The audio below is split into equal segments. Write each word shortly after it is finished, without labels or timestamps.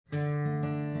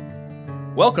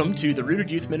Welcome to the Rooted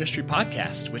Youth Ministry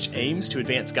podcast, which aims to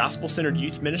advance gospel-centered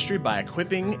youth ministry by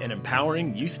equipping and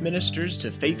empowering youth ministers to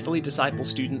faithfully disciple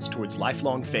students towards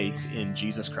lifelong faith in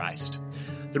Jesus Christ.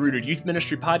 The Rooted Youth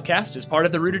Ministry podcast is part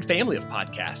of the Rooted family of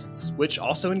podcasts, which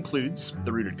also includes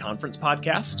the Rooted Conference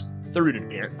podcast, the Rooted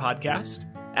Parent podcast,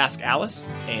 Ask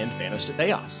Alice, and Thanos to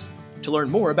Theos. To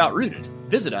learn more about Rooted,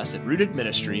 visit us at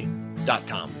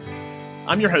rootedministry.com.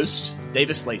 I'm your host,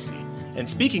 Davis Lacey. And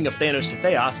speaking of Thanos to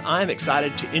Theos, I'm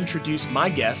excited to introduce my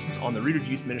guests on the Rooted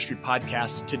Youth Ministry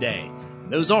podcast today.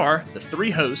 Those are the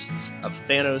three hosts of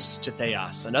Thanos to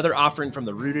Theos, another offering from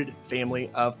the Rooted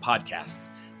family of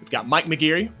podcasts. We've got Mike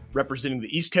McGarry representing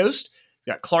the East Coast.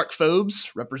 We've got Clark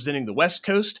Phobes representing the West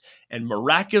Coast. And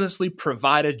miraculously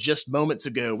provided just moments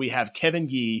ago, we have Kevin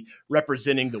Yee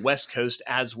representing the West Coast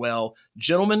as well.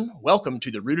 Gentlemen, welcome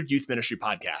to the Rooted Youth Ministry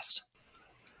podcast.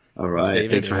 All right.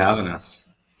 Thanks for having us.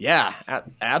 Yeah,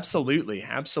 absolutely.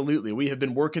 Absolutely. We have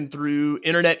been working through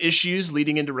internet issues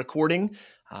leading into recording.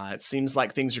 It seems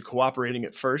like things are cooperating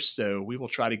at first, so we will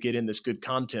try to get in this good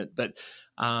content. But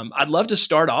I'd love to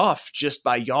start off just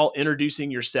by y'all introducing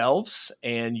yourselves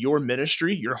and your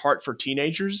ministry, your heart for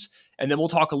teenagers, and then we'll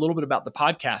talk a little bit about the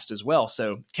podcast as well.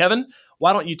 So, Kevin,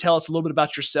 why don't you tell us a little bit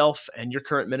about yourself and your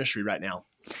current ministry right now?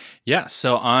 Yeah,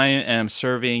 so I am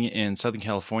serving in Southern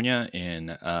California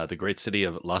in the great city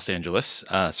of Los Angeles,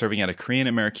 serving at a Korean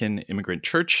American immigrant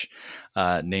church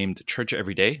named Church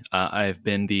Every Day. I've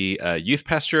been the youth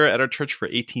pastor at our church for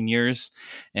 18 years,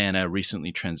 and I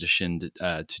recently transitioned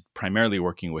to primarily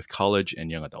working with college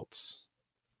and young adults.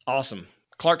 Awesome.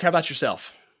 Clark, how about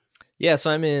yourself? Yeah,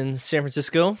 so I'm in San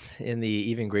Francisco, in the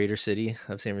even greater city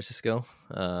of San Francisco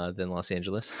than Los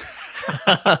Angeles.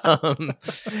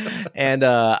 And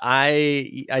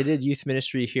I did youth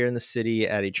ministry here in the city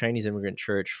at a Chinese immigrant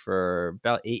church for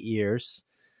about 8 years,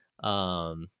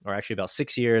 or actually about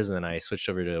 6 years, and then I switched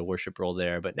over to a worship role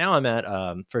there. But now I'm at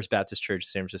First Baptist Church,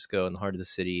 San Francisco, in the heart of the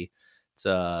city. It's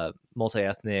a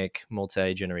multi-ethnic,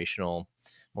 multi-generational,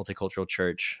 multicultural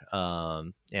church,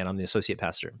 and I'm the associate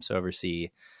pastor, so I oversee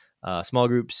small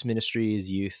groups,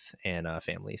 ministries, youth, and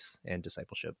families and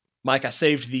discipleship. Mike, I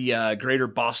saved the greater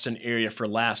Boston area for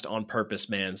last on purpose,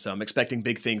 man. So I'm expecting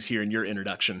big things here in your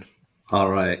introduction. All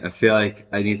right. I feel like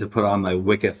I need to put on my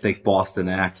wicked thick Boston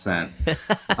accent.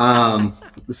 I'm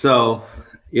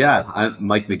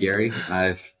Mike McGarry.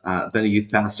 I've been a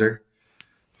youth pastor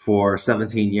for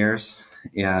 17 years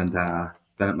and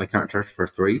been at my current church for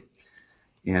 3.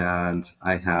 And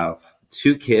I have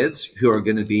 2 kids who are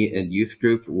going to be in youth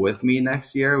group with me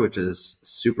next year, which is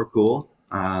super cool.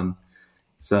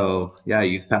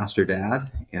 Youth pastor dad,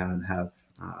 and have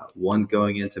one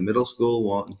going into middle school,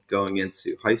 one going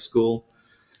into high school.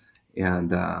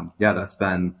 And that's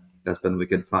been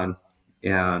wicked fun.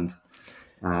 And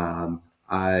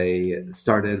I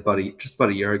started about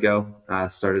a year ago,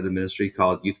 started a ministry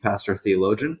called Youth Pastor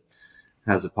Theologian.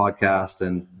 It has a podcast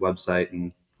and website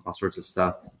and all sorts of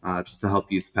stuff, just to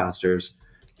help youth pastors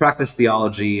practice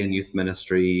theology and youth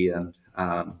ministry. And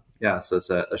so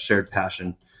it's a shared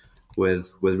passion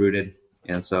with Rooted.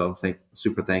 And so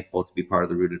super thankful to be part of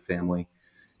the Rooted family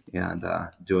and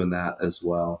doing that as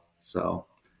well. So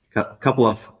a couple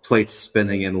of plates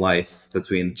spinning in life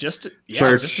between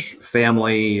church,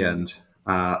 family, and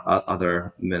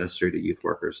other ministry to youth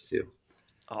workers too.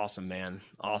 Awesome, man.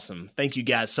 Awesome. Thank you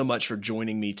guys so much for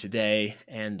joining me today.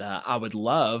 And I would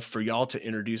love for y'all to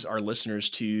introduce our listeners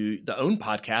to the own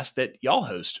podcast that y'all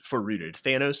host for Rooted,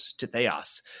 Thanos to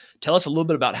Theos. Tell us a little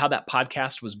bit about how that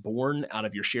podcast was born out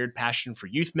of your shared passion for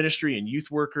youth ministry and youth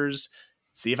workers.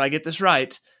 See if I get this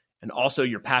right. And also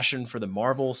your passion for the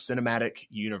Marvel Cinematic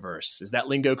Universe. Is that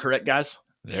lingo correct, guys?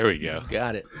 There we go.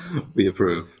 Got it. We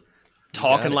approve.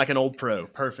 Talking like an old pro.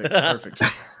 Perfect. Perfect.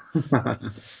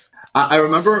 I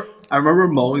remember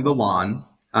mowing the lawn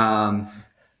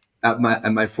at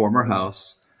my former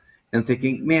house and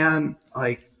thinking, man,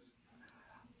 like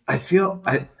I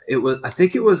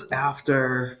think it was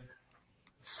after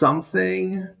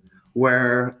something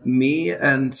where me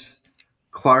and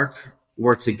Clark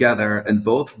were together and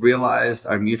both realized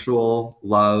our mutual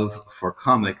love for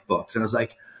comic books. And I was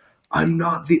like, I'm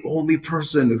not the only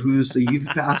person who's a youth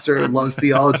pastor and loves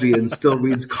theology and still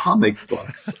reads comic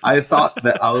books. I thought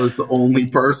that I was the only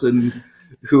person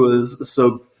who was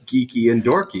so geeky and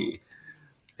dorky.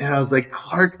 And I was like,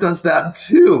 Clark does that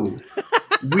too.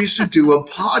 We should do a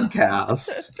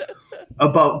podcast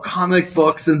about comic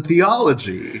books and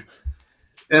theology.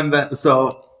 And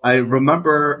so I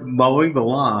remember mowing the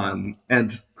lawn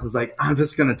and I was like, I'm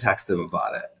just going to text him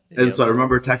about it. And so I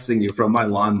remember texting you from my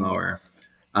lawnmower,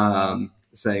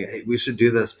 saying, hey, we should do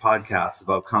this podcast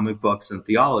about comic books and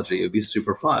theology. It'd be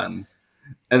super fun.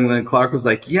 And then Clark was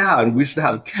like, yeah, and we should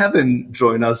have Kevin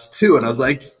join us too. And I was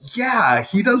like, yeah,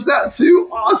 he does that too.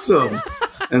 Awesome.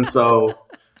 And so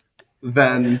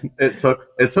then it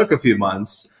took a few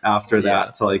months after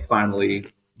that to like finally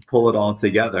pull it all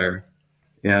together.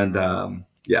 And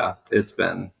it's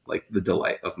been like the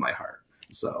delight of my heart.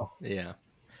 So yeah.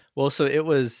 Well, so it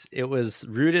was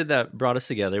Rooted that brought us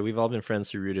together. We've all been friends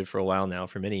through Rooted for a while now,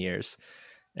 for many years.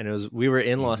 And we were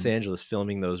in Los Angeles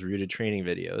filming those Rooted training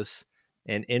videos.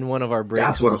 And in one of our breaks,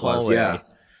 that's what it was.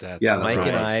 Mike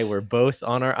and I were both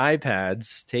on our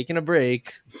iPads taking a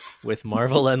break with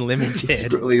Marvel Unlimited,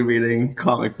 secretly reading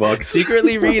comic books,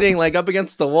 like up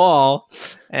against the wall.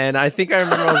 And I think I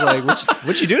remember I was like,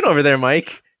 "What you doing over there,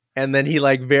 Mike?" And then he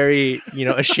like very,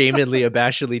 ashamedly,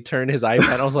 abashedly turned his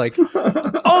iPad. I was like,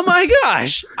 "Oh my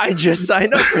gosh, I just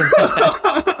signed up for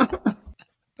that."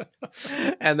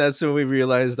 And that's when we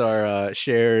realized our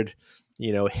shared,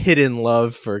 hidden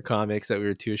love for comics that we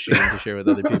were too ashamed to share with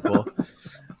other people.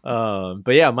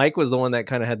 But yeah, Mike was the one that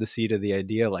kind of had the seed of the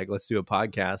idea, like, let's do a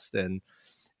podcast. And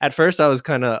at first I was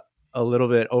kind of a little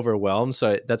bit overwhelmed.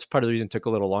 So that's part of the reason it took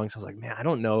a little long. So I was like, man, I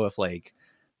don't know if like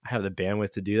I have the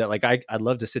bandwidth to do that. Like I'd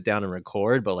love to sit down and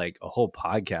record, but like a whole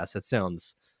podcast, that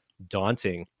sounds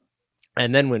daunting.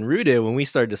 And then when we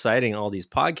started deciding all these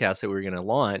podcasts that we were going to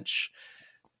launch,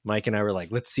 Mike and I were like,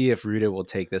 let's see if Rooted will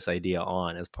take this idea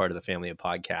on as part of the family of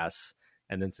podcasts.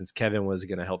 And then since Kevin was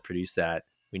going to help produce that,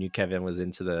 we knew Kevin was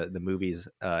into the movies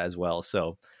as well.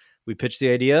 So we pitched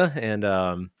the idea, and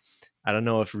I don't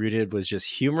know if Rooted was just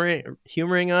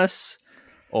humoring us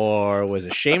or was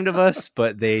ashamed of us,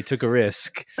 but they took a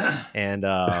risk, and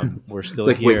we're still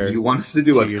like, here. Wait, you want us to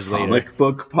do a comic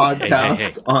book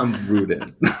podcast on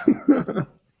Rooted?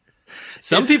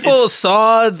 Some people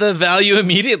saw the value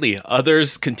immediately.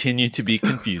 Others continue to be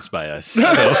confused by us. So.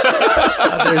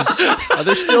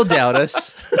 others still doubt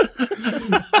us.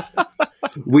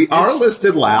 We are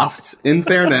listed last, in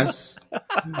fairness,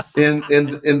 in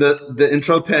the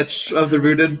intro pitch of the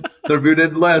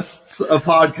Rooted lists of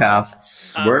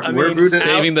podcasts. We're Rooted.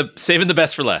 Saving the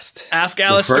best for last. Ask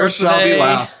Alice The first starts with shall A. be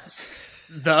last.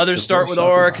 The others start with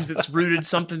R because it's Rooted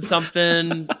something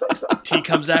something. T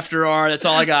comes after R. That's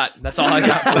all I got. That's all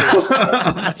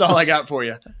I got for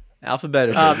you.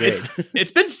 Alphabetically.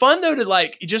 It's been fun though to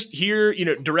like just hear,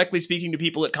 directly speaking to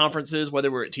people at conferences,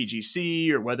 whether we're at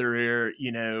TGC or whether we're,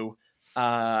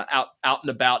 out and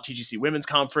about TGC Women's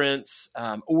Conference,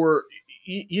 or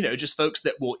just folks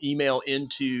that will email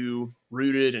into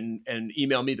Rooted and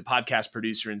email me, the podcast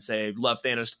producer, and say, love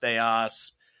Thanos to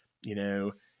Theos,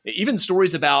 even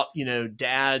stories about,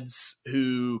 dads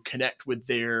who connect with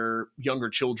their younger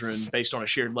children based on a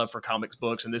shared love for comics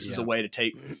books. And this is a way to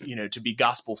take, to be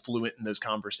gospel fluent in those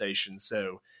conversations.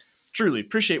 So truly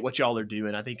appreciate what y'all are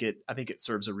doing. I think it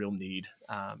serves a real need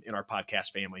in our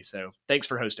podcast family. So thanks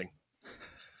for hosting.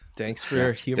 Thanks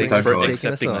for taking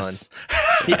us on.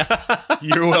 Yeah,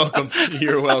 you're welcome.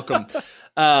 You're welcome.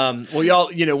 Well,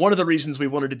 y'all, one of the reasons we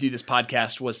wanted to do this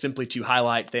podcast was simply to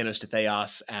highlight Thanos to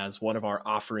Theos as one of our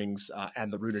offerings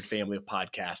and the Rooted family of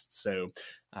podcasts. So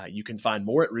you can find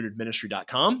more at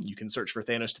rootedministry.com. You can search for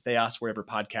Thanos to Theos wherever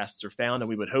podcasts are found, and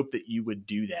we would hope that you would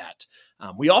do that.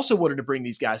 We also wanted to bring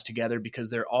these guys together because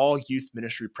they're all youth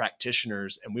ministry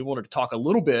practitioners, and we wanted to talk a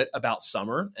little bit about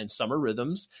summer and summer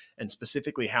rhythms, and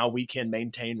specifically how we can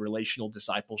maintain relational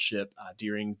discipleship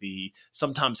during the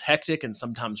sometimes hectic and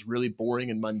sometimes really boring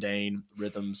and mundane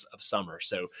rhythms of summer.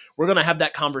 So we're going to have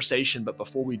that conversation, but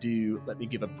before we do, let me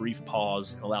give a brief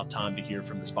pause and allow time to hear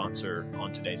from the sponsor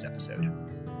on today's episode.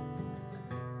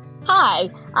 Hi,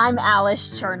 I'm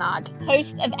Alice Chernog,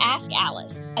 host of Ask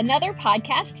Alice, another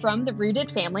podcast from the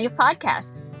Rooted family of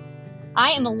podcasts.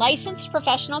 I am a licensed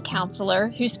professional counselor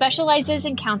who specializes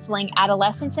in counseling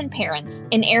adolescents and parents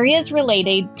in areas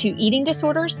related to eating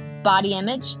disorders, body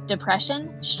image,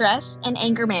 depression, stress, and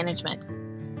anger management.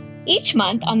 Each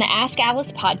month on the Ask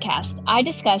Alice podcast, I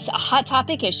discuss a hot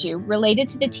topic issue related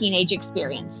to the teenage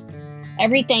experience.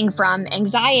 Everything from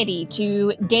anxiety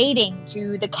to dating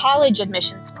to the college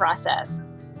admissions process.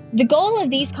 The goal of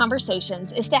these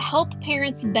conversations is to help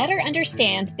parents better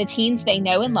understand the teens they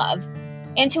know and love,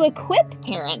 and to equip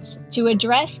parents to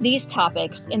address these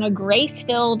topics in a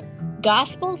grace-filled,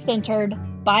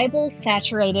 gospel-centered,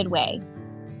 Bible-saturated way.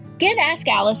 Give Ask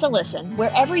Alice a listen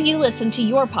wherever you listen to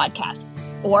your podcasts,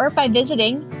 or by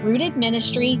visiting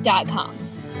rootedministry.com.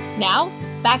 Now,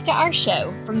 back to our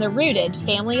show from the Rooted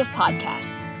family of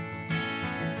podcasts.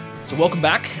 So welcome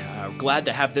back. Glad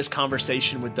to have this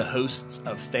conversation with the hosts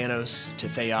of Thanos to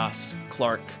Theos,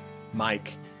 Clark,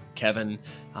 Mike, Kevin.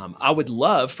 I would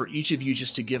love for each of you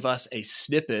just to give us a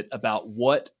snippet about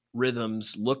what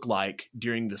rhythms look like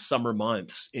during the summer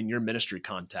months in your ministry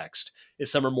context?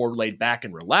 Is summer more laid back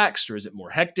and relaxed, or is it more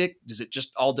hectic? Does it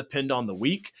just all depend on the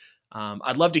week?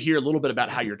 I'd love to hear a little bit about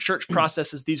how your church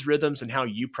processes these rhythms and how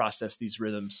you process these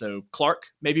rhythms. So Clark,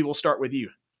 maybe we'll start with you.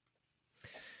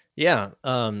 Yeah.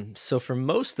 So for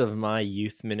most of my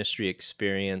youth ministry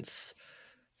experience,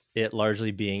 it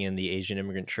largely being in the Asian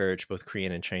immigrant church, both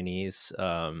Korean and Chinese,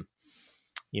 for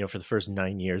the first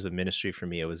 9 years of ministry for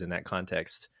me, it was in that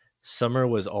context. Summer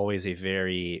was always a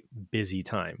very busy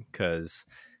time because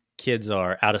kids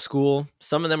are out of school.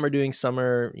 Some of them are doing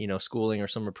summer, schooling or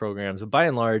summer programs. But by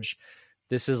and large,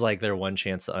 this is like their one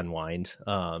chance to unwind.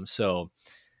 So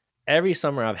every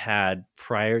summer I've had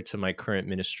prior to my current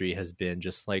ministry has been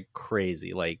just like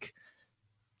crazy, like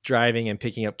driving and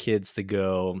picking up kids to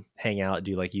go hang out,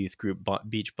 do like youth group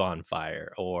beach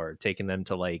bonfire, or taking them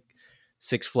to like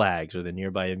Six Flags or the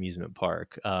nearby amusement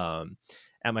park.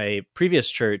 At my previous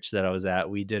church that I was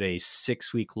at, we did a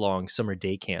 6-week-long summer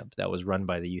day camp that was run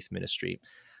by the youth ministry.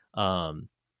 Kind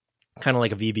of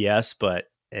like a VBS, but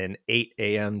an 8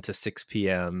 a.m. to 6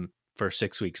 p.m. for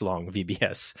 6 weeks long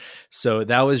VBS. So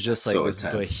that was just like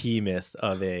this behemoth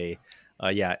of a,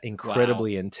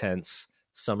 incredibly intense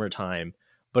summertime.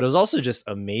 But it was also just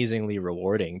amazingly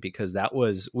rewarding because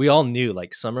we all knew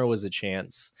like summer was a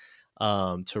chance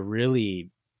to really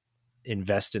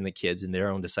invest in the kids in their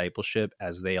own discipleship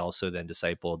as they also then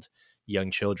discipled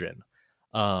young children.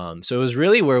 So it was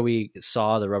really where we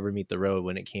saw the rubber meet the road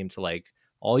when it came to like,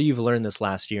 all you've learned this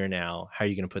last year now, how are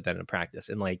you going to put that into practice?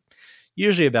 And like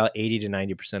usually about 80 to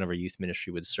 90% of our youth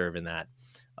ministry would serve in that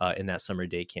summer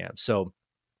day camp. So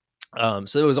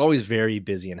it was always very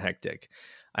busy and hectic.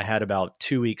 I had about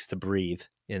 2 weeks to breathe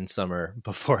in summer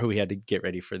before we had to get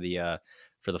ready for the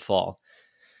fall.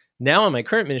 Now in my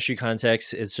current ministry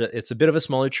context, it's a bit of a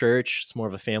smaller church. It's more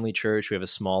of a family church. We have a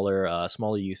smaller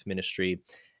youth ministry,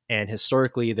 and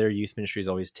historically their youth ministry has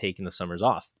always taken the summers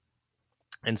off.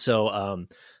 And so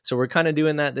we're kind of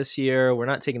doing that this year. We're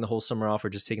not taking the whole summer off. We're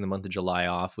just taking the month of July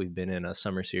off. We've been in a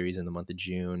summer series in the month of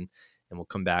June, and we'll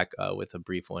come back with a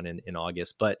brief one in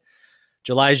August. But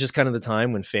July is just kind of the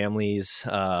time when families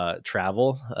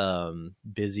travel,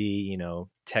 busy,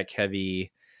 tech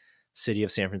heavy city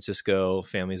of San Francisco.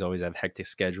 Families always have hectic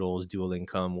schedules, dual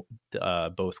income,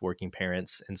 both working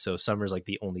parents. And so summer's like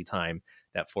the only time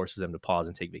that forces them to pause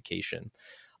and take vacation.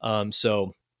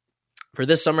 So for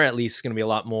this summer, at least, it's going to be a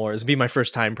lot more. This will be my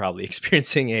first time probably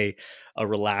experiencing a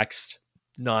relaxed,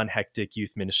 non-hectic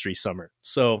youth ministry summer.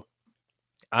 So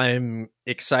I'm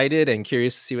excited and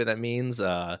curious to see what that means.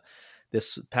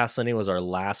 This past Sunday was our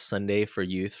last Sunday for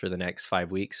youth for the next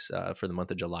 5 weeks for the month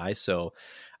of July. So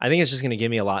I think it's just going to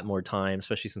give me a lot more time,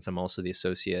 especially since I'm also the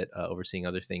associate overseeing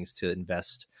other things, to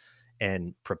invest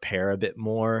and prepare a bit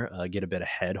more, get a bit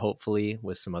ahead, hopefully,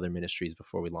 with some other ministries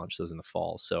before we launch those in the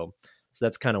fall. So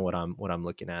that's kind of what I'm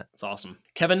looking at. That's awesome.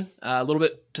 Kevin, a little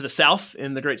bit to the south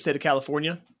in the great state of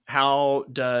California, how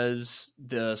does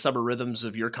the summer rhythms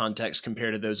of your context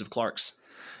compare to those of Clark's?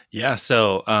 Yeah.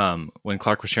 So when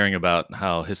Clark was sharing about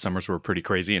how his summers were pretty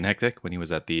crazy and hectic when he was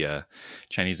at the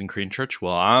Chinese and Korean church,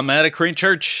 well, I'm at a Korean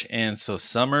church, and so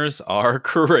summers are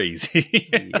crazy.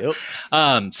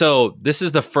 Yep. So this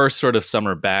is the first sort of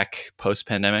summer back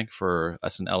post-pandemic for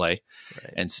us in LA. Right.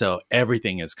 And so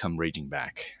everything has come raging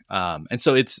back. And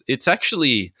so it's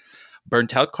actually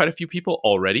burnt out quite a few people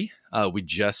already. We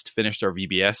just finished our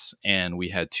VBS, and we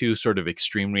had two sort of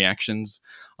extreme reactions.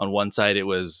 On one side, it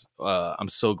was, I'm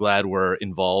so glad we're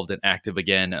involved and active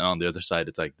again. And on the other side,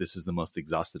 it's like, this is the most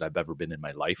exhausted I've ever been in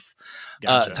my life.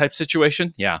 Gotcha. Type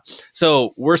situation. Yeah.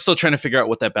 So we're still trying to figure out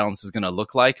what that balance is going to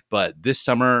look like. But this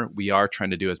summer, we are trying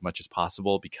to do as much as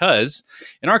possible because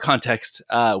in our context,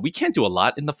 we can't do a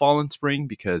lot in the fall and spring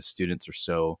because students are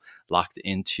so locked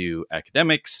into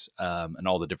academics and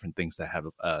all the different things that have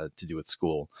to do with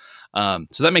school.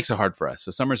 So that makes it hard for us.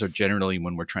 So summers are generally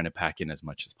when we're trying to pack in as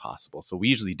much as possible. So we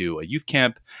usually do a youth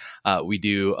camp. We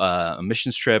do a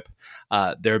missions trip.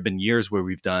 There have been years where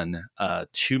we've done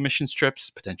 2 missions trips,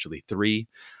 potentially 3,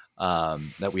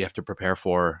 that we have to prepare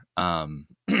for.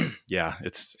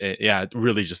 It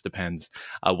really just depends.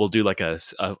 We'll do like a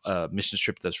missions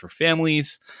trip that's for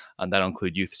families. That'll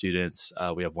include youth students.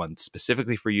 We have one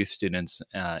specifically for youth students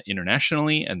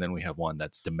internationally, and then we have one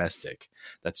that's domestic.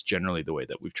 That's generally the way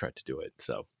that we've tried to do it.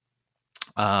 So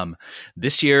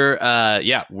this year,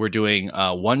 we're doing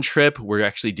one trip. We're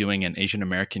actually doing an Asian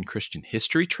American Christian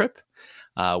history trip.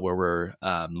 Where we're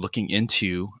looking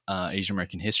into Asian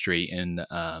American history in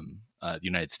the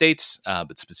United States,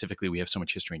 but specifically we have so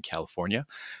much history in California.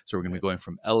 So we're going to be going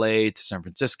from LA to San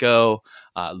Francisco,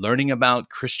 learning about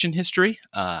Christian history.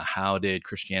 How did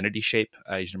Christianity shape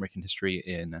Asian American history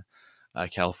in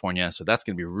California? So that's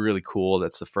going to be really cool.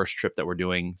 That's the first trip that we're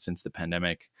doing since the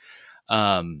pandemic.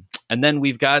 And then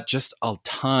we've got just a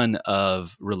ton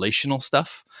of relational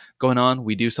stuff going on.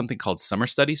 We do something called summer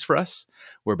studies for us,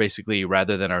 where basically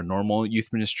rather than our normal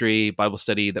youth ministry Bible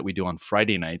study that we do on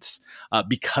Friday nights,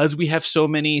 because we have so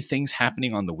many things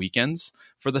happening on the weekends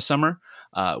for the summer,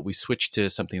 we switch to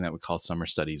something that we call summer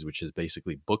studies, which is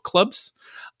basically book clubs.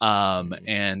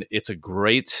 And it's a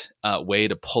great way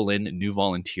to pull in new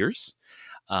volunteers.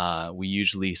 We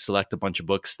usually select a bunch of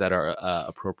books that are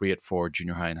appropriate for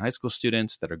junior high and high school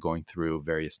students that are going through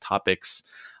various topics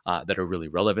that are really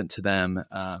relevant to them.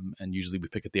 And usually we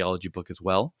pick a theology book as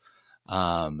well.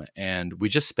 And we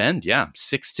just spend,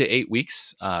 6 to 8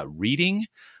 weeks reading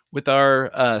with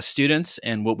our students.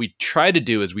 And what we try to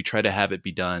do is we try to have it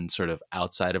be done sort of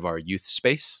outside of our youth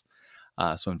space.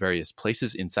 So in various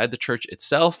places inside the church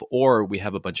itself, or we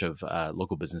have a bunch of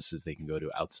local businesses they can go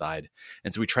to outside.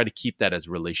 And so we try to keep that as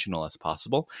relational as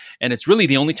possible. And it's really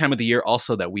the only time of the year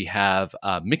also that we have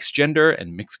mixed gender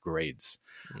and mixed grades.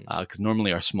 Because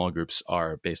normally our small groups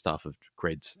are based off of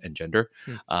grades and gender.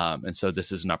 And so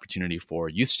this is an opportunity for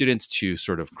youth students to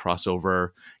sort of cross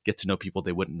over, get to know people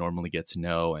they wouldn't normally get to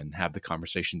know, and have the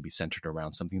conversation be centered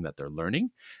around something that they're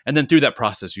learning. And then through that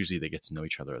process, usually they get to know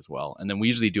each other as well. And then we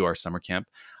usually do our summer camp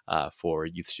for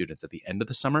youth students at the end of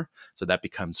the summer. So that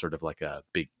becomes sort of like a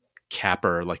big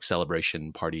capper, like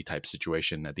celebration party type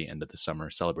situation at the end of the summer,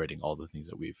 celebrating all the things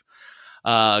that we've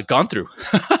gone through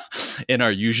in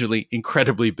our usually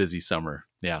incredibly busy summer.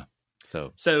 Yeah.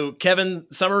 So Kevin,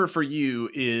 summer for you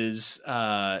is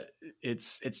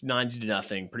it's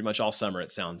 90-0 pretty much all summer,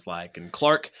 it sounds like. And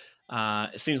Clark,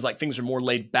 it seems like things are more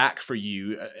laid back for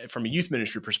you from a youth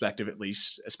ministry perspective, at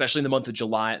least, especially in the month of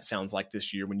July. It sounds like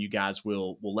this year when you guys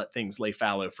will let things lay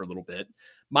fallow for a little bit.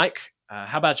 Mike,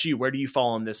 how about you? Where do you fall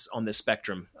on this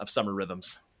spectrum of summer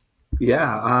rhythms?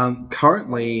 Yeah,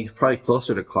 currently probably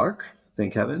closer to Clark than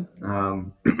Kevin.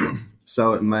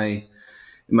 So in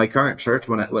my current church,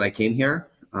 when I came here,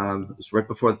 it was right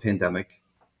before the pandemic,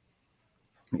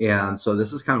 and so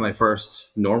this is kind of my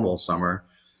first normal summer,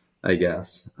 I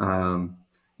guess.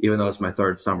 Even though it's my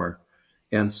third summer,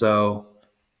 and so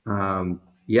I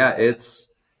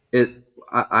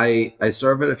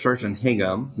serve at a church in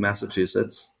Hingham,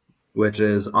 Massachusetts, which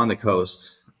is on the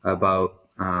coast, about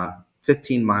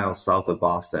 15 miles south of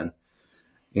Boston,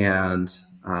 and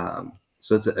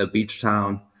so it's a beach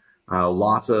town.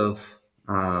 Lots of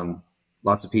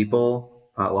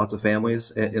people, lots of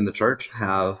families in the church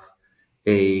have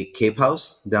a Cape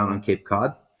house down on Cape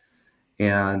Cod,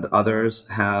 and others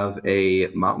have a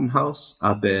mountain house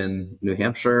up in New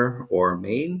Hampshire or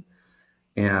Maine.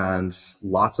 And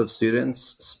lots of students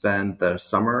spend their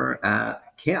summer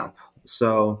at camp.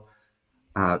 So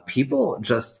people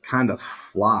just kind of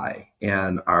fly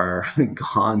and are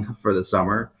gone for the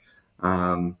summer.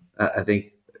 I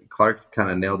think Clark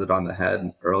kind of nailed it on the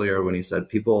head earlier when he said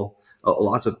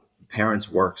lots of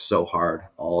parents work so hard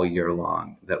all year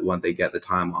long that when they get the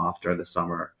time off during the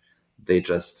summer, they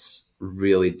just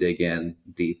really dig in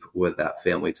deep with that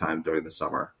family time during the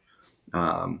summer.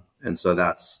 And so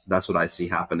that's what I see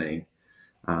happening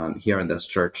here in this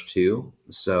church too.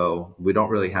 So we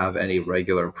don't really have any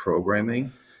regular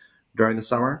programming during the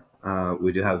summer.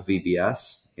 We do have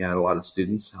VBS, and a lot of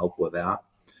students help with that.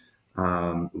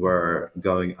 We're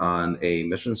going on a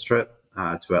missions trip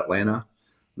to Atlanta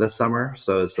this summer.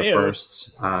 So it's the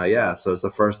first, so it's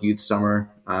the first youth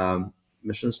summer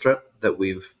missions trip that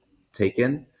we've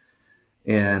taken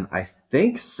in, I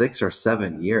think, 6 or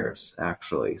 7 years,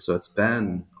 actually. So it's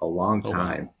been a long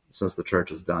time since the church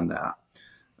has done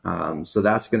that. So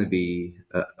that's going to be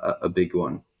a big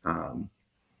one. And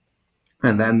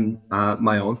then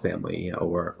my own family,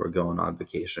 we're going on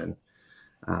vacation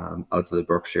out to the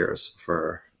Berkshires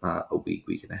for a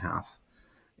week and a half.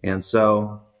 And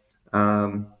so,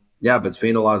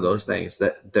 between a lot of those things,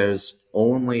 that there's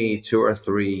only 2 or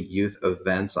 3 youth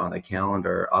events on the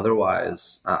calendar.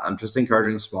 Otherwise, I'm just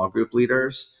encouraging small group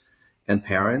leaders and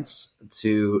parents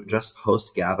to just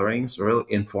host gatherings, really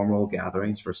informal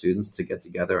gatherings for students to get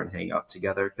together and hang out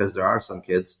together, because there are some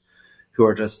kids who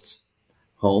are just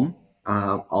home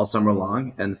all summer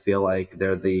long and feel like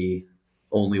they're the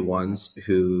only ones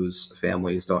whose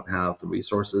families don't have the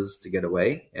resources to get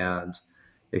away, and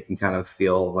it can kind of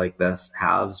feel like this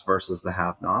haves versus the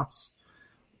have-nots.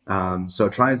 So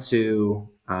trying to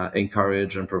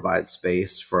encourage and provide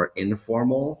space for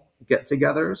informal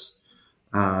get-togethers,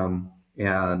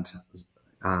 and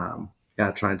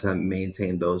trying to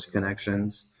maintain those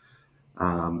connections.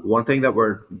 One thing that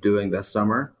we're doing this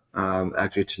summer,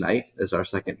 actually tonight, is our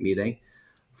second meeting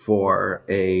for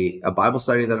a Bible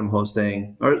study that I'm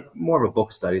hosting, or more of a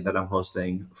book study that I'm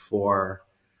hosting for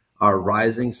our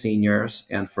rising seniors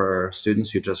and for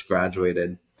students who just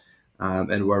graduated.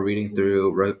 And we're reading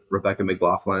through Rebecca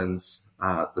McLaughlin's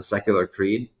The Secular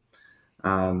Creed,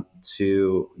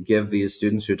 to give these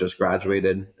students who just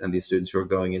graduated and these students who are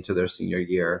going into their senior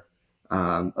year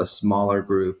a smaller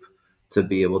group to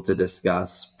be able to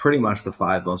discuss pretty much the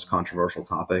 5 most controversial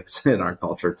topics in our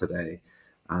culture today,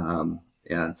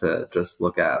 and to just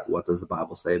look at what does the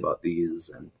Bible say about these,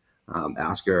 and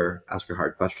ask your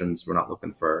hard questions. We're not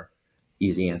looking for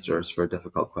easy answers for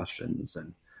difficult questions.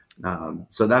 And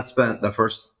so that's been the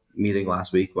first meeting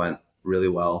last week, went really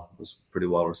well. It was pretty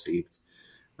well received.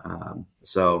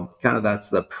 So kind of that's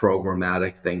the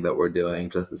programmatic thing that we're doing,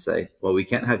 just to say, well, we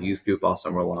can't have youth group all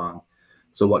summer long.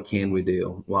 So what can we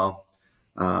do? Well,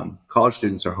 college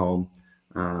students are home.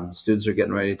 Students are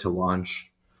getting ready to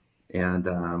launch. And,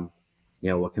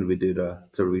 what can we do to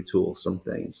retool some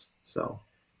things? So,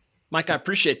 Mike, I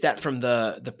appreciate that from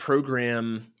the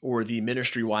program or the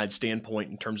ministry-wide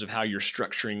standpoint in terms of how you're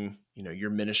structuring, your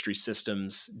ministry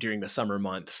systems during the summer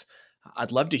months.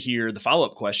 I'd love to hear the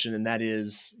follow-up question, and that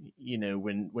is,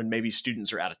 when maybe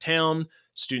students are out of town,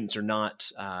 students are not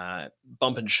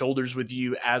bumping shoulders with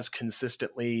you as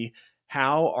consistently,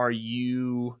 how are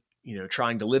you,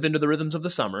 trying to live into the rhythms of the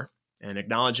summer and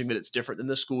acknowledging that it's different than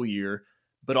the school year,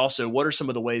 but also what are some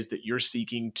of the ways that you're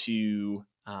seeking to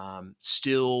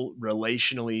still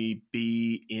relationally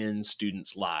be in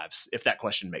students' lives, if that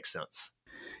question makes sense?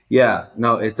 Yeah,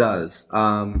 no, it does.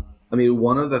 One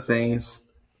of the things,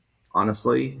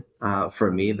 honestly,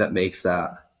 for me, that makes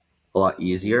that a lot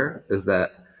easier is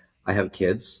that I have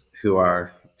kids who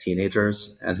are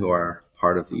teenagers and who are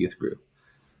part of the youth group.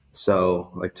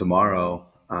 So like tomorrow,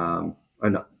 or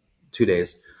no, 2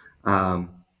 days,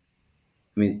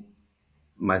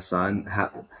 my son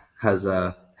has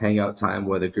a hangout time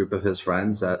with a group of his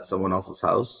friends at someone else's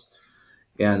house.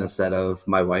 And instead of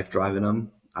my wife driving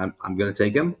him, I'm going to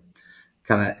take him,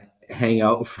 kind of hang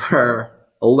out for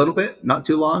a little bit, not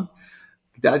too long.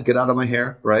 Dad, get out of my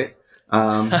hair, right?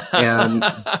 And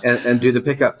do the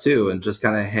pickup too, and just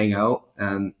kind of hang out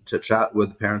and to chat with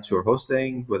the parents who are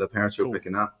hosting, with the parents who are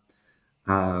picking up.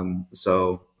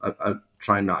 So I'm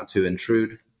trying not to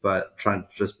intrude, but trying to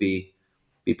just be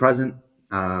present,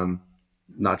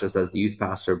 not just as the youth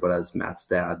pastor, but as Matt's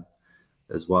dad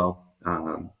as well.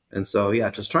 And so,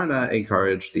 just trying to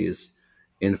encourage these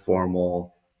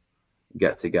informal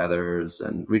get-togethers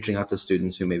and reaching out to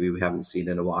students who maybe we haven't seen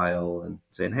in a while and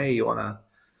saying, hey, you want to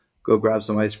go grab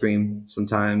some ice cream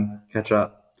sometime, catch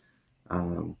up.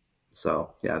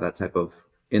 That type of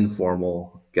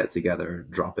informal get-together,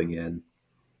 dropping in.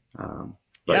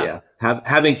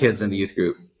 Having kids in the youth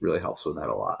group really helps with that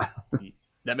a lot.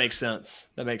 That makes sense.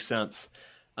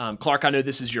 Clark, I know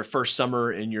this is your first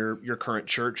summer in your current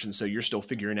church, and so you're still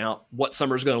figuring out what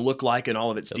summer is going to look like in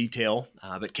all of its detail.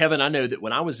 But Kevin, I know that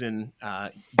when I was in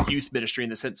youth ministry in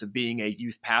the sense of being a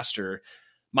youth pastor,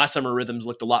 my summer rhythms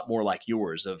looked a lot more like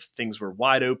yours, of things were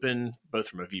wide open, both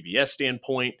from a VBS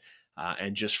standpoint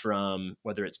and just from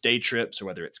whether it's day trips or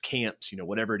whether it's camps,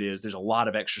 whatever it is, there's a lot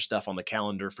of extra stuff on the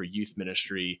calendar for youth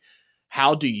ministry.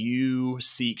 How do you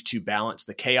seek to balance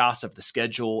the chaos of the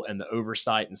schedule and the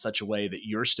oversight in such a way that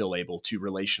you're still able to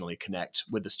relationally connect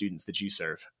with the students that you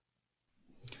serve?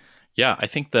 Yeah, I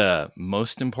think the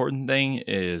most important thing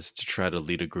is to try to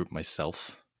lead a group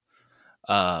myself.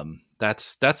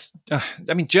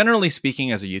 Generally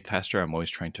speaking, as a youth pastor, I'm always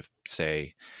trying to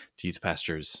say to youth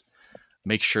pastors,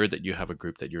 make sure that you have a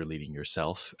group that you're leading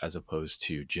yourself, as opposed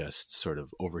to just sort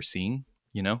of overseeing,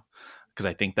 because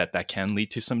I think that can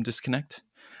lead to some disconnect.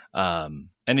 And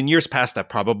in years past, I've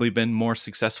probably been more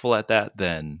successful at that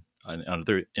than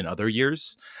in other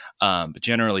years. But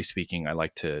generally speaking, I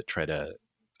like to try to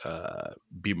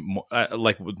be more,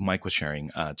 like what Mike was sharing,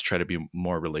 to try to be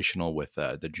more relational with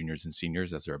the juniors and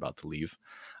seniors as they're about to leave,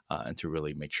 and to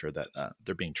really make sure that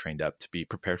they're being trained up to be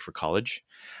prepared for college.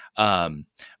 But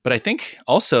I think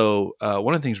also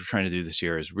one of the things we're trying to do this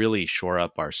year is really shore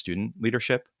up our student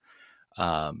leadership.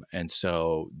 And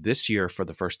so this year, for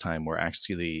the first time, we're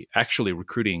actually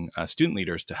recruiting student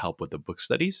leaders to help with the book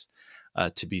studies,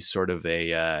 to be sort of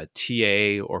a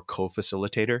TA or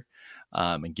co-facilitator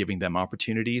and giving them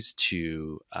opportunities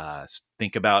to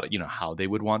think about, how they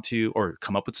would want to, or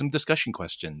come up with some discussion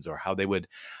questions, or how they would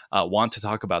want to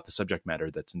talk about the subject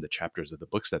matter that's in the chapters of the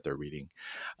books that they're reading.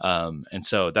 And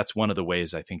so that's one of the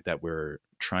ways I think that we're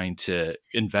trying to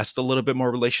invest a little bit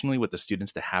more relationally with the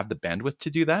students to have the bandwidth to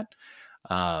do that.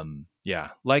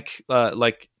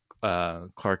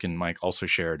 Clark and Mike also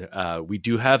shared, we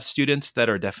do have students that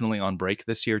are definitely on break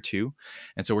this year too.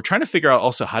 And so we're trying to figure out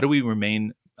also, how do we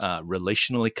remain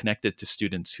relationally connected to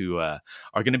students who are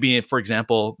going to be, for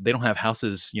example, they don't have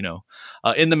houses,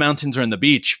 in the mountains or in the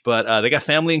beach, but they got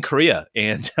family in Korea.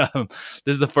 And this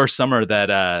is the first summer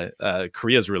that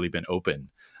Korea's really been open.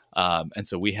 And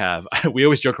so we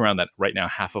always joke around that right now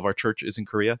half of our church is in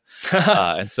Korea.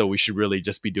 And so we should really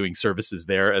just be doing services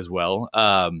there as well.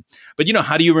 But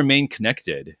how do you remain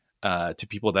connected to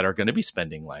people that are going to be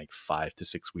spending like 5 to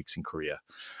 6 weeks in Korea?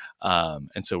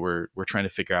 And so we're trying to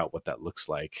figure out what that looks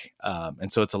like.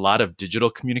 And so it's a lot of digital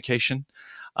communication.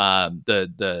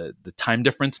 The time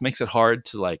difference makes it hard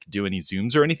to like do any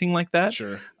Zooms or anything like that.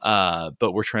 Sure.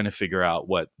 But we're trying to figure out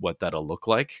what that'll look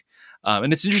like.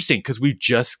 And it's interesting because we've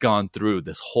just gone through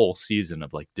this whole season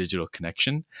of like digital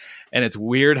connection, and it's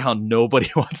weird how nobody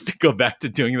wants to go back to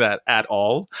doing that at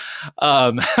all.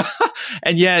 And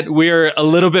yet we're a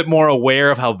little bit more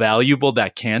aware of how valuable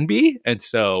that can be. And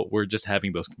so we're just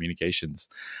having those communications,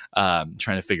 trying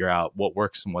to figure out what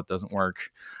works and what doesn't work.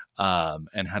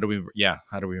 And how do we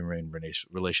remain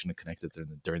relationally connected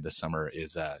during the summer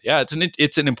is,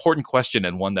 it's an important question,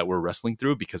 and one that we're wrestling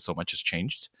through because so much has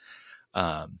changed.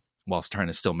 Whilst trying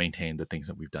to still maintain the things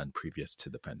that we've done previous to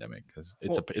the pandemic, because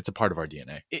it's a part of our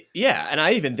DNA. And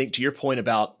I even think, to your point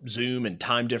about Zoom and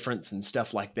time difference and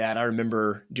stuff like that, I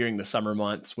remember during the summer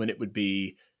months when it would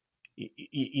be,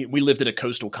 we lived in a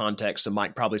coastal context, so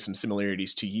Mike, probably some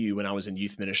similarities to you when I was in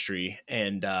youth ministry.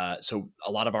 And so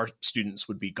a lot of our students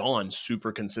would be gone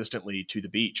super consistently to the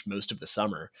beach most of the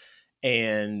summer.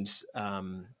 And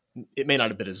it may not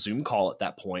have been a Zoom call at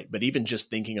that point, but even just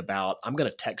thinking about, I'm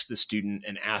going to text the student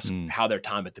and ask how their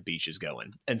time at the beach is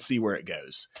going and see where it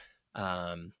goes.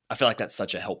 I feel like that's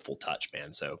such a helpful touch,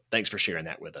 man. So thanks for sharing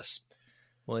that with us.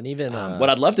 Well, and even what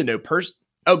I'd love to know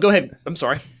oh, go ahead. I'm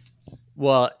sorry.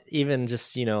 Well, even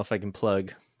just, if I can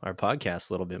plug our podcast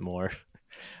a little bit more,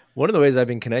 one of the ways I've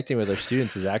been connecting with our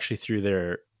students is actually through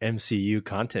their MCU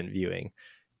content viewing,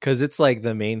 because it's like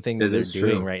the main thing that they're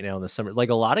doing right now in the summer.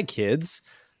 Like a lot of kids,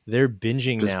 they're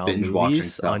binging just now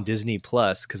movies on Disney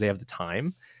Plus because they have the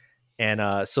time.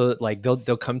 And so like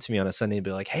they'll come to me on a Sunday and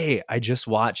be like, hey, I just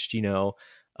watched,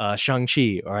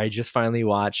 Shang-Chi, or I just finally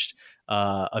watched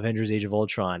Avengers Age of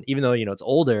Ultron, even though, it's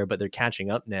older, but they're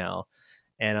catching up now.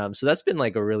 And so that's been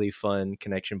like a really fun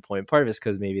connection point. Part of it's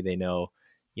because maybe they know,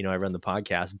 I run the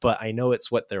podcast, but I know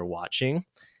it's what they're watching.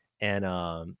 And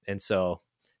so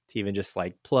to even just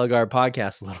like plug our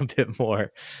podcast a little bit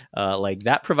more, like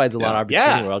that provides a lot of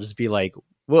opportunity where I'll just be like,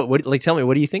 what, like, tell me,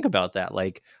 what do you think about that?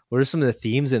 Like, what are some of the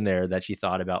themes in there that you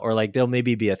thought about? Or like, there'll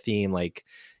maybe be a theme, like,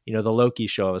 the Loki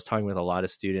show. I was talking with a lot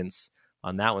of students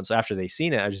on that one. So after they've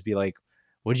seen it, I'd just be like,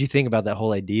 what did you think about that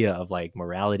whole idea of like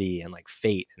morality and like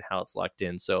fate and how it's locked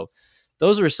in? So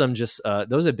those were some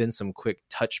those have been some quick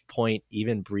touch point,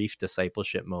 even brief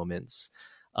discipleship moments.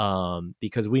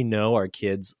 Because we know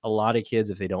a lot of kids,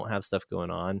 if they don't have stuff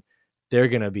going on, they're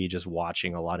going to be just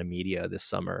watching a lot of media this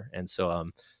summer. And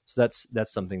so that's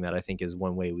something that I think is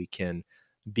one way we can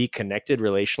be connected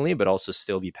relationally, but also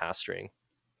still be pastoring.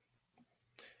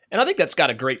 And I think that's got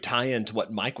a great tie in to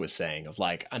what Mike was saying of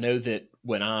like, I know that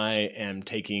when I am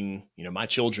taking, my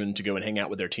children to go and hang out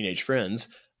with their teenage friends,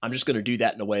 I'm just going to do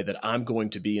that in a way that I'm going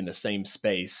to be in the same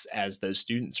space as those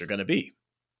students are going to be.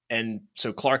 And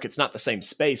so, Clark, it's not the same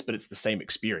space, but it's the same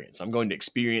experience. I'm going to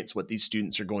experience what these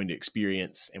students are going to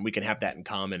experience, and we can have that in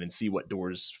common and see what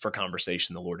doors for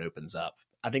conversation the Lord opens up.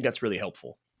 I think that's really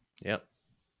helpful. Yep.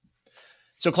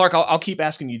 So, Clark, I'll keep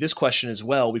asking you this question as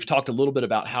well. We've talked a little bit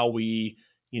about how we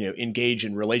engage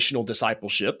in relational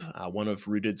discipleship, one of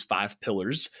Rooted's 5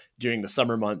 pillars during the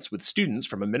summer months with students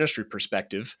from a ministry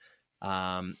perspective.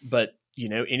 But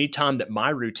anytime that my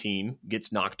routine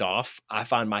gets knocked off, I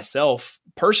find myself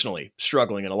personally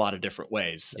struggling in a lot of different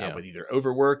ways, with either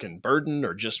overwork and burden,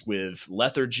 or just with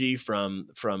lethargy from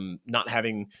not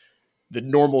having the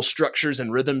normal structures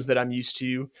and rhythms that I'm used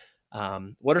to.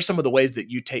 What are some of the ways that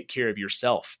you take care of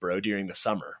yourself, bro, during the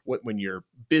summer? When you're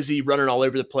busy running all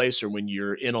over the place, or when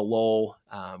you're in a lull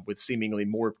with seemingly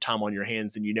more time on your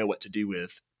hands than you know what to do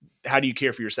with? How do you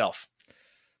care for yourself?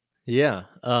 Yeah.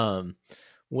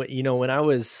 When I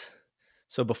was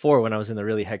in the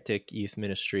really hectic youth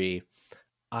ministry,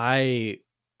 I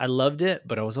I loved it,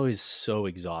 but I was always so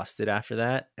exhausted after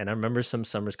that. And I remember some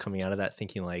summers coming out of that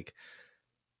thinking like,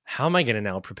 how am I going to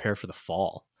now prepare for the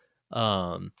fall?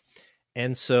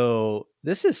 And so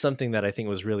this is something that I think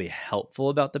was really helpful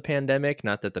about the pandemic.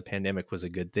 Not that the pandemic was a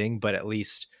good thing, but at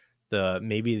least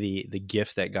maybe the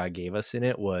gift that God gave us in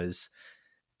it was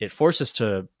it forced us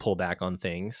to pull back on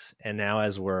things. And now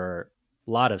as a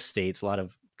lot of states, a lot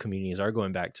of communities are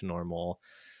going back to normal,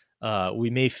 we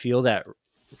may feel that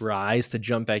rise to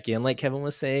jump back in, like Kevin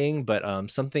was saying. But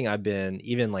something I've been,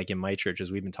 even like in my church,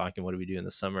 as we've been talking, what do we do in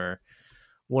the summer?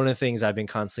 One of the things I've been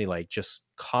constantly like just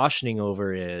cautioning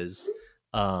over is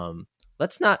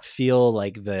let's not feel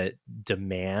like the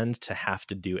demand to have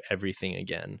to do everything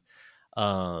again.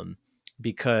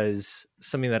 Because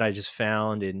something that I just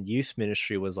found in youth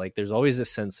ministry was like, there's always this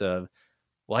sense of,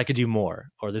 well, I could do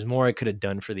more, or there's more I could have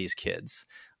done for these kids,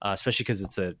 especially because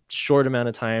it's a short amount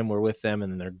of time we're with them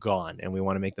and then they're gone and we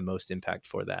want to make the most impact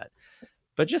for that.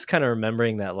 But just kind of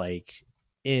remembering that like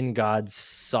in God's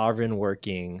sovereign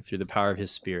working through the power of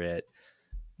his Spirit,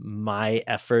 if my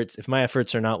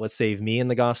efforts are not what save me in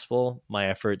the gospel, my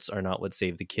efforts are not what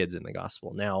save the kids in the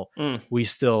gospel. Now, we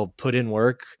still put in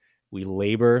work. We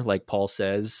labor, like Paul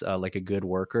says, like a good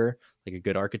worker, like a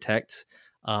good architect.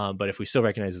 But if we still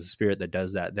recognize the Spirit that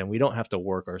does that, then we don't have to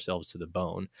work ourselves to the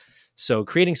bone. So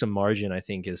creating some margin, I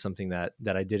think, is something that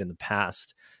I did in the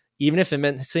past, even if it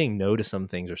meant saying no to some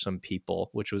things or some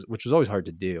people, which was always hard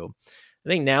to do. I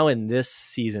think now in this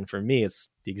season for me, it's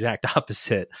the exact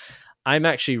opposite. I'm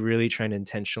actually really trying to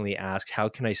intentionally ask, how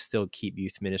can I still keep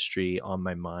youth ministry on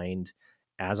my mind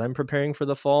as I'm preparing for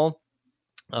the fall?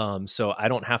 So I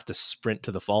don't have to sprint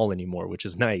to the fall anymore, which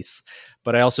is nice,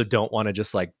 but I also don't want to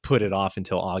just like put it off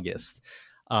until August.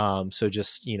 So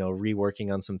just,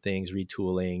 reworking on some things,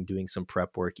 retooling, doing some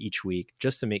prep work each week,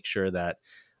 just to make sure that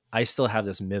I still have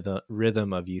this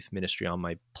rhythm of youth ministry on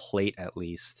my plate, at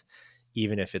least,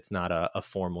 even if it's not a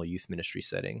formal youth ministry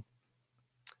setting.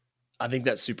 I think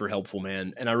that's super helpful,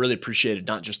 man. And I really appreciated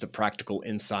not just the practical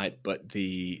insight, but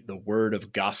the word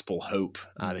of gospel hope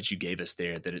that you gave us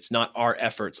there, that it's not our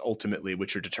efforts ultimately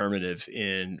which are determinative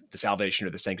in the salvation or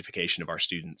the sanctification of our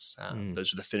students.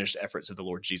 Those are the finished efforts of the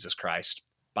Lord Jesus Christ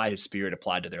by his Spirit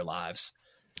applied to their lives.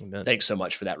 Amen. Thanks so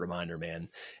much for that reminder, man.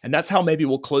 And that's how maybe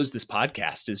we'll close this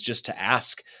podcast, is just to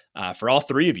ask for all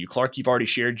three of you. Clark, you've already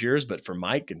shared yours, but for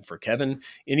Mike and for Kevin,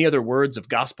 any other words of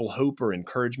gospel hope or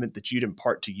encouragement that you'd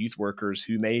impart to youth workers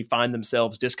who may find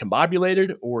themselves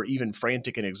discombobulated or even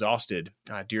frantic and exhausted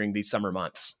during these summer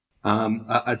months?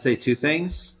 I'd say two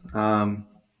things,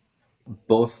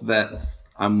 both that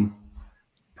I'm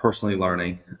personally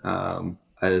learning.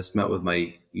 I just met with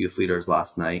my youth leaders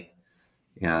last night,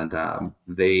 and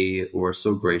they were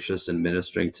so gracious in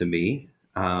ministering to me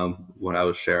when I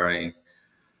was sharing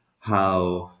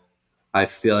how I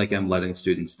feel like I'm letting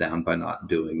students down by not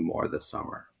doing more this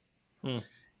summer.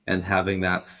 And having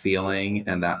that feeling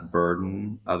and that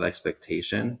burden of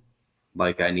expectation,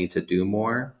 like I need to do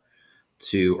more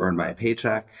to earn my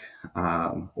paycheck,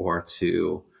 or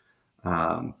to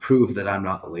prove that I'm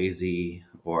not lazy,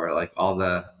 or like all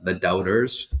the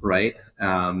doubters, right?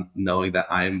 Knowing that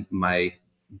I'm my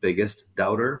biggest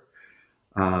doubter,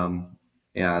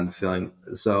 and feeling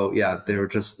so, they were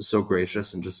just so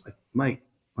gracious and just like, Mike,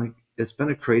 like it's been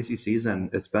a crazy season.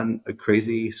 It's been a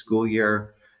crazy school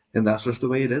year, and that's just the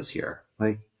way it is here.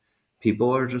 Like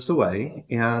people are just away,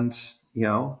 and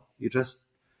you just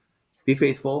be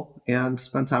faithful and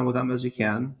spend time with them as you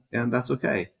can, and that's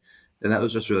okay. And that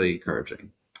was just really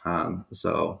encouraging.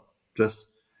 So just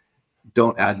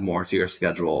don't add more to your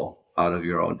schedule out of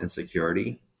your own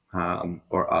insecurity,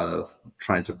 or out of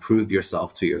trying to prove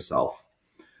yourself to yourself.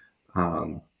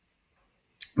 The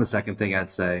second thing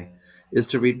I'd say is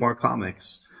to read more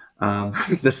comics.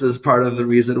 This is part of the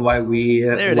reason why we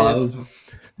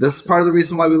this is part of the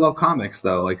reason why we love comics,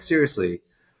 though. Like seriously,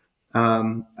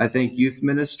 I think youth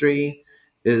ministry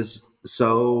is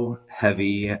so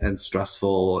heavy and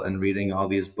stressful, and reading all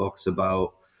these books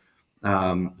about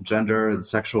gender and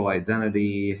sexual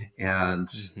identity and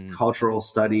cultural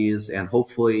studies, and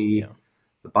hopefully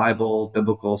the Bible,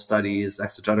 biblical studies,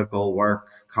 exegetical work,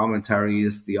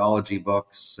 commentaries, theology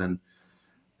books, and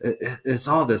it's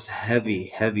all this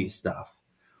heavy stuff.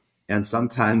 And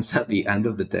sometimes at the end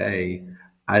of the day,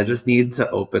 I just need to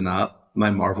open up my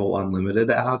Marvel Unlimited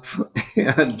app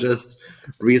and just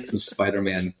read some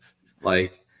Spider-Man.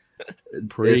 Like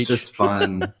it's just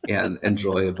fun and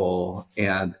enjoyable,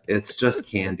 and it's just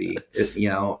candy,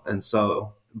 and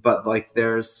so, but like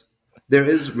there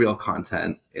is real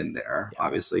content in there,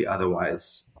 obviously.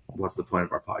 Otherwise, what's the point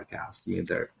of our podcast? I mean,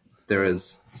 there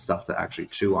is stuff to actually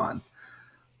chew on,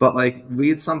 but like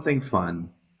read something fun,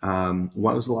 When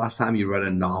was the last time you read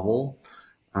a novel?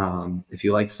 If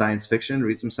you like science fiction,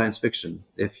 read some science fiction.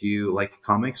 If you like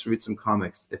comics, read some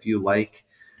comics. If you like,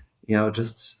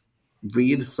 just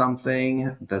read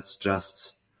something that's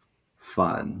just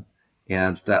fun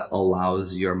and that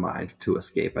allows your mind to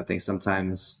escape. I think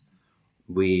sometimes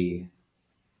we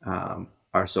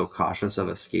are so cautious of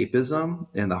escapism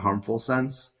in the harmful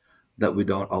sense that we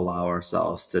don't allow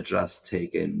ourselves to just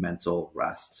take a mental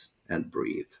rest and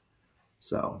breathe.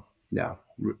 So yeah,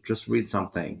 just read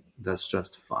something that's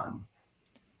just fun.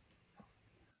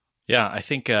 Yeah, I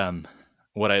think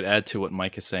what I'd add to what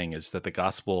Mike is saying is that the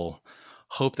gospel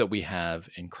hope that we have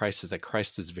in Christ is that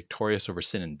Christ is victorious over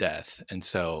sin and death. And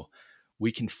so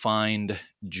we can find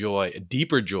joy, a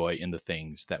deeper joy in the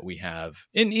things that we have,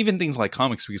 in even things like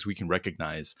comics, because we can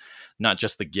recognize not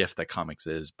just the gift that comics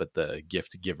is, but the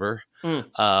gift giver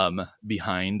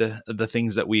behind the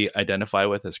things that we identify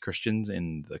with as Christians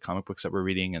in the comic books that we're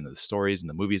reading and the stories and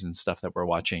the movies and stuff that we're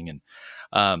watching.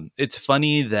 And it's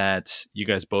funny that you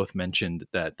guys both mentioned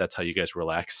that that's how you guys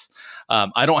relax.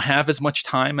 I don't have as much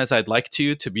time as I'd like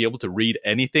to be able to read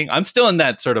anything. I'm still in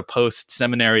that sort of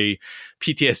post-seminary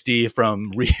PTSD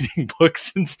from reading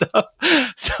books and stuff.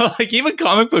 So like even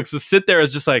comic books, to sit there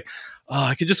is just like, oh,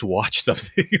 I could just watch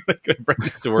something. Like my brain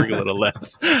needs to work a little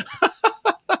less.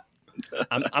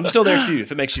 I'm still there too,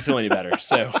 if it makes you feel any better.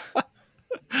 So,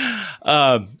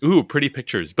 pretty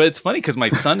pictures. But it's funny because my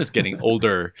son is getting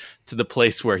older to the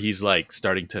place where he's like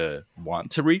starting to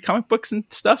want to read comic books and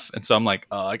stuff. And so I'm like,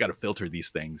 oh, I got to filter these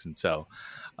things. And so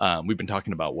we've been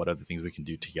talking about what other things we can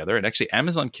do together. And actually,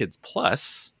 Amazon Kids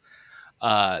Plus,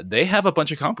 they have a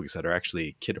bunch of comic books that are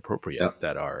actually kid appropriate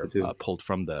that are pulled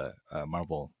from the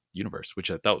Marvel universe, which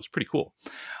I thought was pretty cool.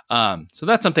 So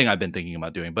that's something I've been thinking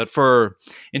about doing. But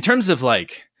in terms of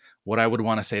like what I would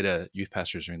want to say to youth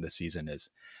pastors during this season is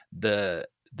the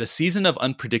season of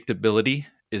unpredictability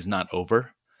is not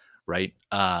over, right?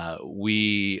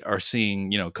 We are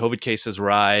seeing, COVID cases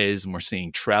rise, and we're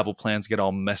seeing travel plans get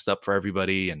all messed up for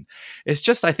everybody. And it's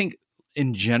just, I think,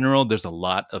 in general, there's a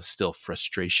lot of still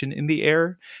frustration in the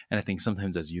air. And I think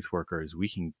sometimes as youth workers, we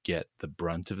can get the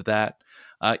brunt of that,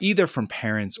 either from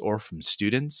parents or from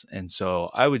students. And so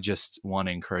I would just want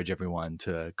to encourage everyone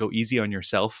to go easy on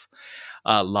yourself.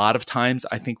 A lot of times,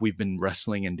 I think we've been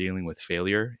wrestling and dealing with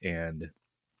failure, and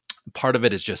part of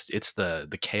it is just it's the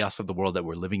chaos of the world that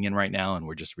we're living in right now, and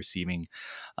we're just receiving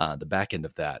the back end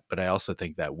of that. But I also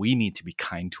think that we need to be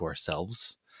kind to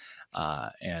ourselves.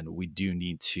 And we do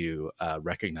need to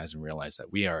recognize and realize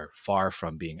that we are far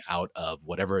from being out of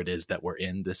whatever it is that we're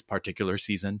in this particular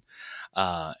season.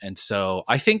 And so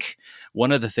I think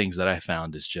one of the things that I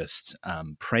found is just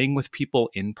praying with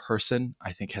people in person,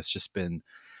 I think has just been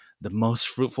the most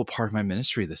fruitful part of my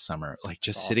ministry this summer. Like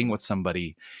just sitting with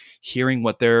somebody, hearing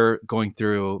what they're going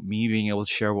through, me being able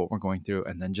to share what we're going through,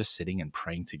 and then just sitting and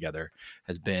praying together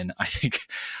has been, I think,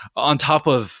 on top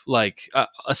of like,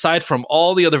 aside from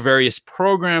all the other various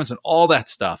programs and all that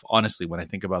stuff, honestly, when I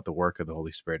think about the work of the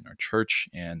Holy Spirit in our church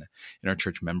and in our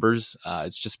church members,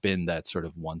 it's just been that sort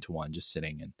of one-to-one, just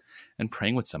sitting and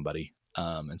praying with somebody.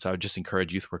 And so I would just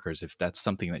encourage youth workers, if that's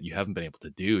something that you haven't been able to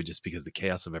do just because of the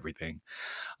chaos of everything,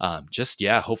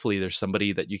 hopefully there's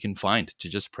somebody that you can find to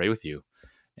just pray with you.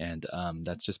 And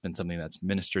that's just been something that's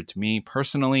ministered to me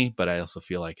personally, but I also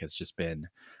feel like has just been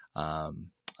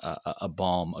a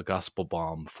balm, a gospel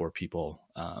balm for people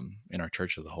in our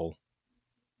church as a whole.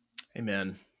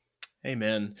 Amen.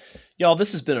 Amen. Y'all,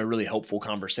 this has been a really helpful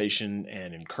conversation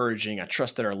and encouraging. I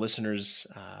trust that our listeners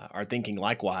are thinking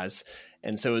likewise.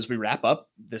 And so as we wrap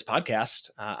up this podcast,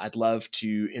 I'd love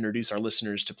to introduce our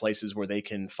listeners to places where they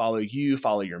can follow you,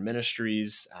 follow your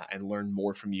ministries, and learn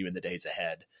more from you in the days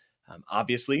ahead.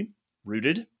 Obviously,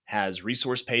 Rooted has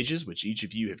resource pages, which each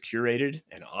of you have curated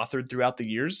and authored throughout the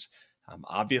years.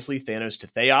 Obviously, Thanos to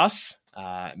Theos,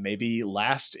 maybe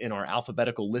last in our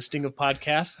alphabetical listing of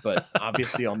podcasts, but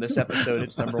obviously on this episode,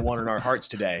 it's number one in our hearts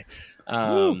today.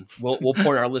 We'll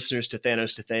point our listeners to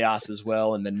Thanos to Theos as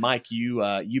well. And then Mike,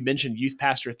 you mentioned Youth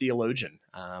Pastor Theologian,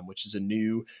 which is a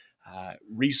new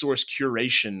resource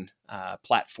curation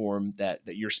platform that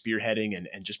you're spearheading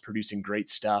and just producing great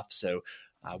stuff. So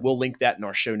we'll link that in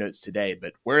our show notes today.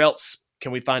 But where else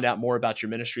can we find out more about your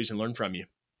ministries and learn from you?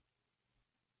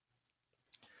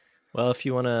 Well, if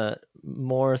you want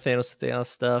more Thanos to Theos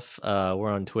stuff, we're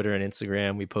on Twitter and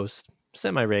Instagram. We post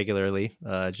semi-regularly,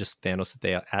 just Thanos to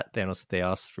Theos, at Thanos to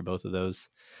Theos for both of those.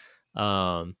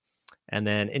 And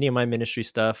then any of my ministry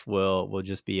stuff will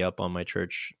just be up on my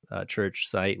church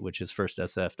site, which is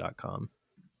firstsf.com.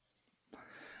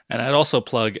 And I'd also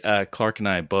plug, Clark and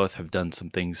I both have done some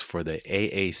things for the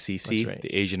AACC, right.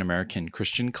 the Asian American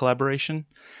Christian Collaboration.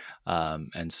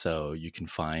 And so you can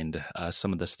find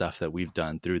some of the stuff that we've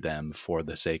done through them for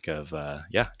the sake of,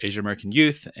 Asian American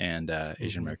youth and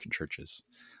Asian American churches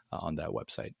on that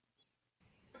website.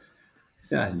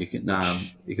 Yeah, and you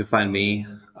can find me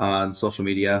on social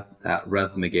media at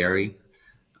Rev McGarry,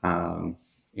 and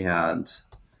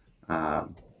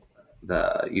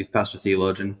the Youth Pastor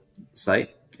Theologian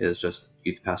site is just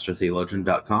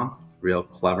youthpastortheologian.com. Real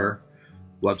clever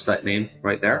website name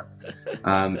right there.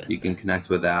 You can connect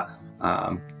with that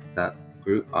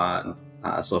group on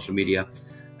social media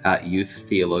at Youth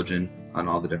Theologian on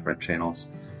all the different channels.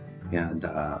 And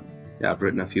I've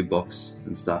written a few books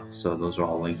and stuff, so those are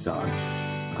all linked on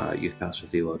Youth Pastor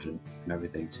Theologian and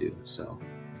everything too. So,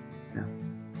 yeah.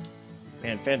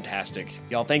 Man, fantastic.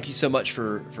 Y'all, thank you so much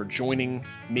for joining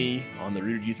me on the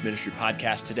Rooted Youth Ministry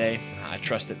podcast today. I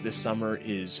trust that this summer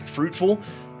is fruitful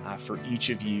for each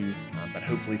of you, but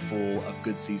hopefully full of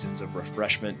good seasons of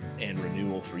refreshment and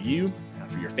renewal for you,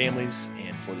 for your families,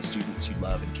 and for the students you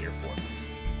love and care for.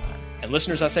 And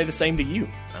listeners, I say the same to you.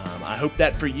 I hope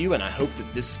that for you, and I hope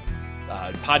that this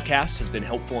podcast has been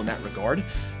helpful in that regard.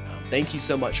 Thank you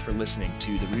so much for listening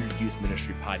to the Rooted Youth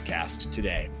Ministry podcast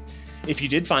today. If you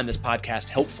did find this podcast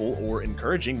helpful or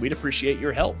encouraging, we'd appreciate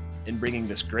your help in bringing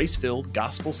this grace-filled,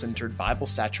 gospel-centered,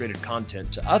 Bible-saturated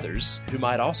content to others who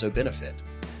might also benefit.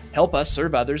 Help us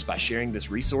serve others by sharing this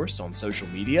resource on social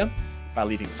media, by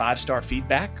leaving 5-star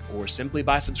feedback, or simply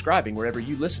by subscribing wherever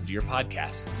you listen to your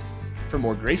podcasts. For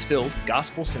more grace-filled,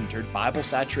 gospel-centered,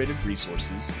 Bible-saturated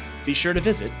resources, be sure to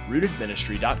visit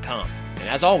rootedministry.com. And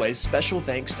as always, special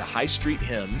thanks to High Street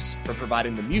Hymns for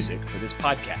providing the music for this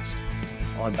podcast.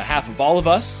 On behalf of all of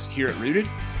us here at Rooted,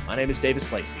 my name is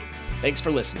Davis Lacey. Thanks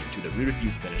for listening to the Rooted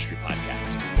Youth Ministry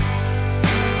podcast.